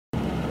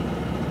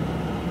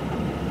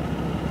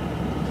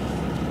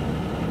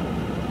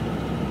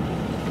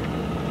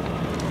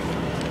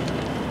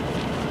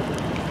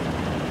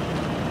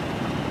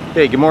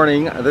Hey, good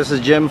morning. This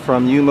is Jim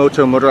from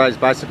U-MOTO Motorized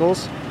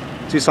Bicycles,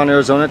 Tucson,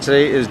 Arizona.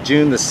 Today is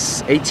June the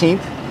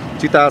 18th,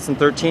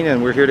 2013,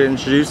 and we're here to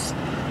introduce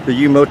the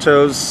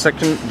U-MOTO's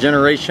second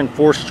generation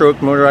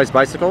 4-stroke motorized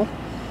bicycle.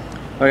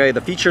 Okay,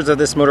 the features of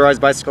this motorized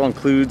bicycle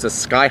includes a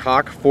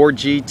Skyhawk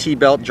 4G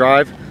T-belt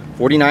drive,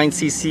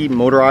 49cc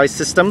motorized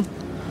system.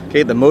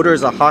 Okay, the motor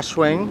is a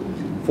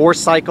Hoshwang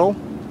 4-cycle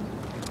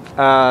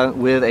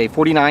with a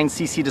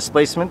 49cc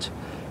displacement.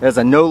 It has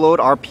a no-load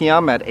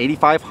RPM at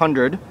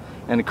 8,500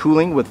 and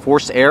cooling with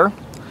forced air.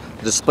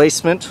 The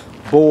displacement,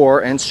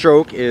 bore, and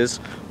stroke is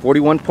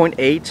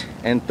 41.8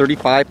 and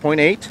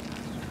 35.8.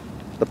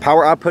 The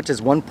power output is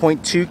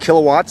 1.2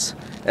 kilowatts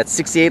at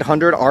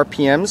 6,800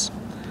 RPMs.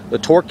 The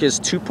torque is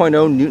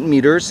 2.0 Newton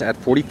meters at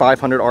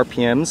 4,500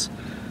 RPMs.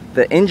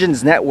 The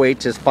engine's net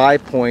weight is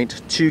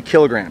 5.2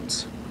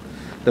 kilograms.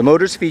 The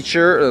motor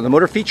features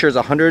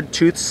a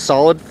 100-tooth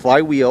solid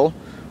flywheel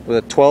with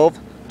a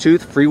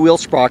 12-tooth freewheel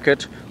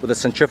sprocket with a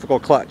centrifugal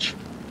clutch.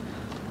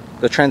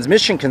 The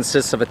transmission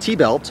consists of a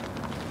T-belt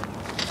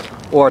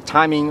or a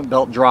timing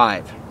belt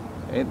drive.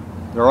 Okay?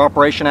 Their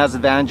operation has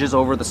advantages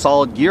over the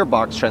solid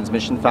gearbox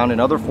transmission found in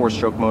other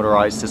 4-stroke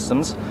motorized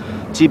systems.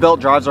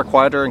 T-belt drives are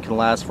quieter and can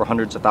last for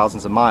hundreds of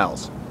thousands of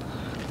miles.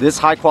 This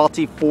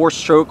high-quality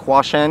 4-stroke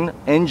Huashan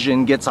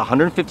engine gets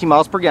 150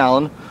 miles per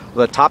gallon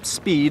with a top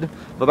speed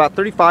of about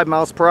 35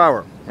 miles per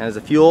hour and has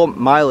a fuel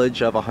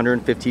mileage of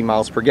 150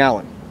 miles per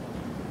gallon.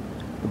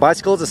 The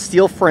bicycle is a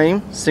steel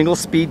frame,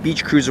 single-speed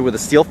beach cruiser with a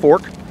steel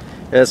fork.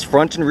 It has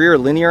front and rear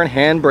linear and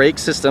hand brake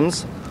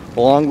systems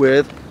along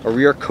with a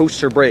rear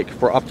coaster brake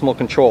for optimal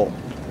control.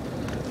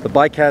 The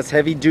bike has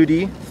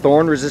heavy-duty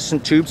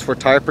thorn-resistant tubes for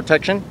tire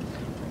protection.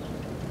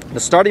 The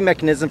starting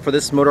mechanism for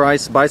this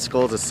motorized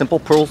bicycle is a simple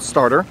pull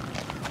starter,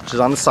 which is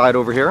on the side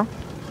over here.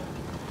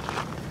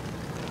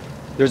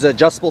 There's an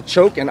adjustable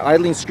choke and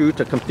idling screw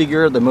to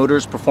configure the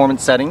motor's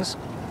performance settings,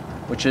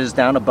 which is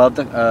down above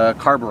the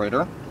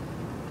carburetor.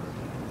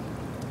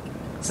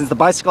 Since the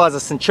bicycle has a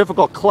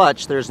centrifugal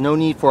clutch, there's no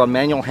need for a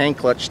manual hand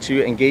clutch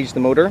to engage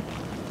the motor.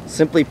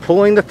 Simply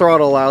pulling the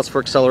throttle allows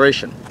for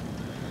acceleration.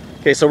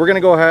 Okay, so we're going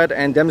to go ahead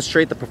and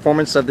demonstrate the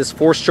performance of this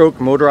 4-stroke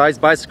motorized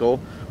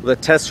bicycle with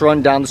a test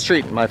run down the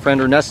street. My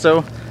friend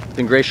Ernesto has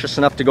been gracious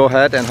enough to go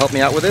ahead and help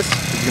me out with this.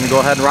 He's going to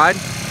go ahead and ride.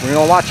 We're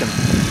going to watch him.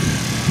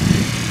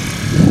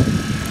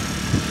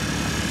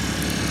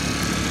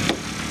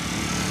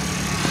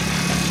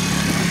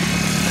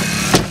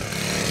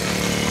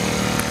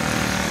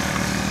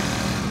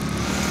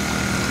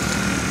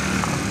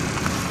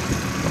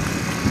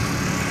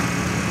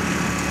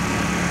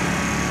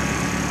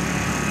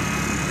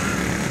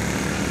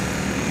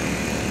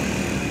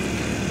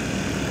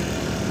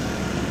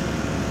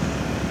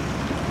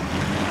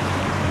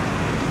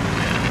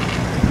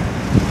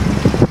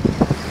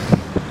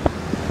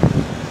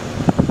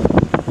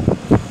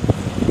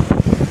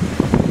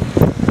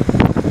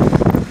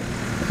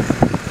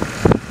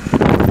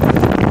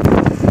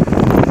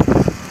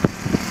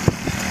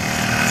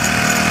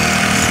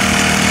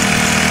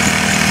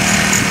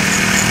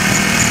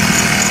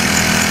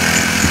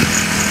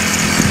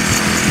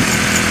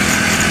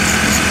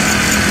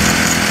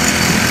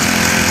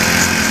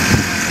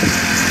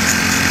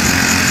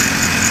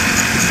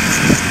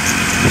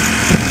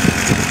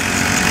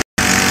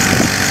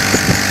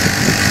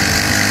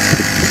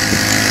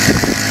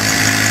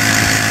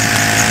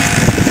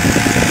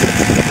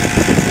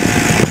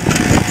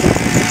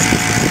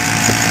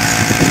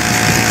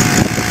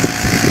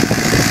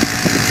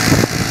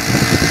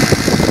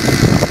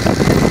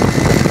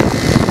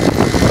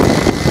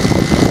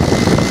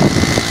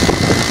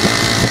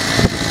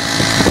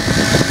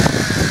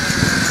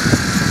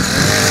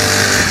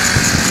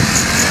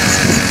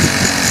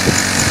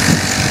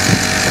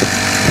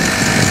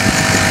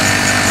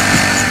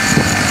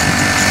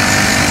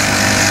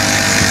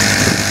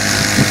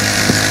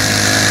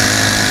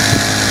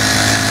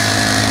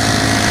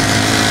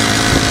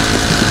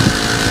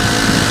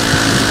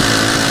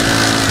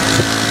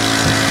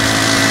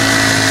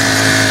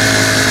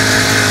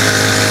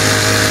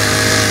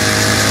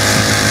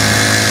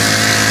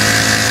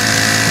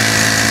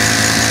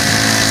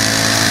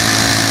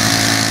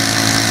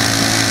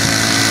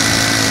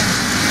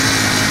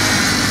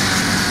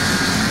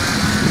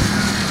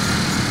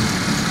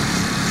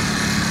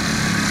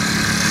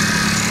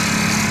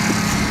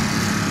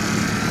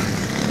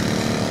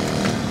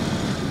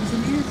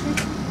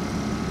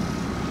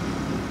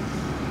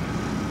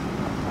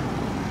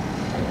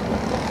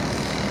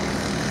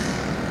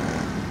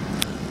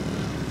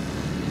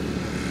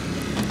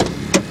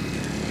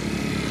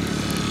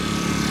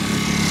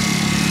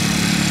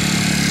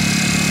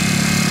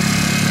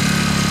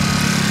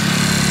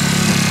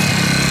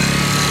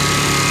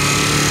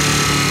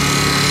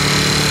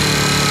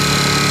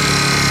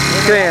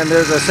 Okay, and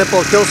there's a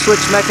simple kill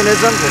switch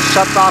mechanism that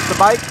shuts off the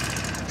bike,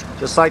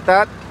 just like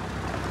that.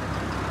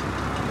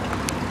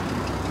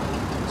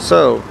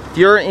 So, if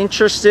you're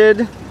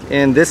interested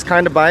in this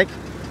kind of bike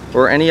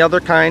or any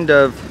other kind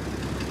of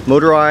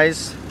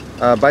motorized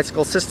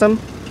bicycle system,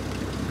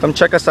 come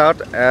check us out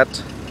at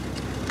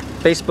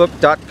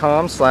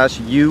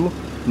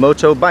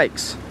facebook.com/U-MOTO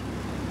bikes.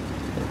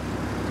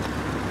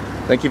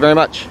 Thank you very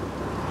much.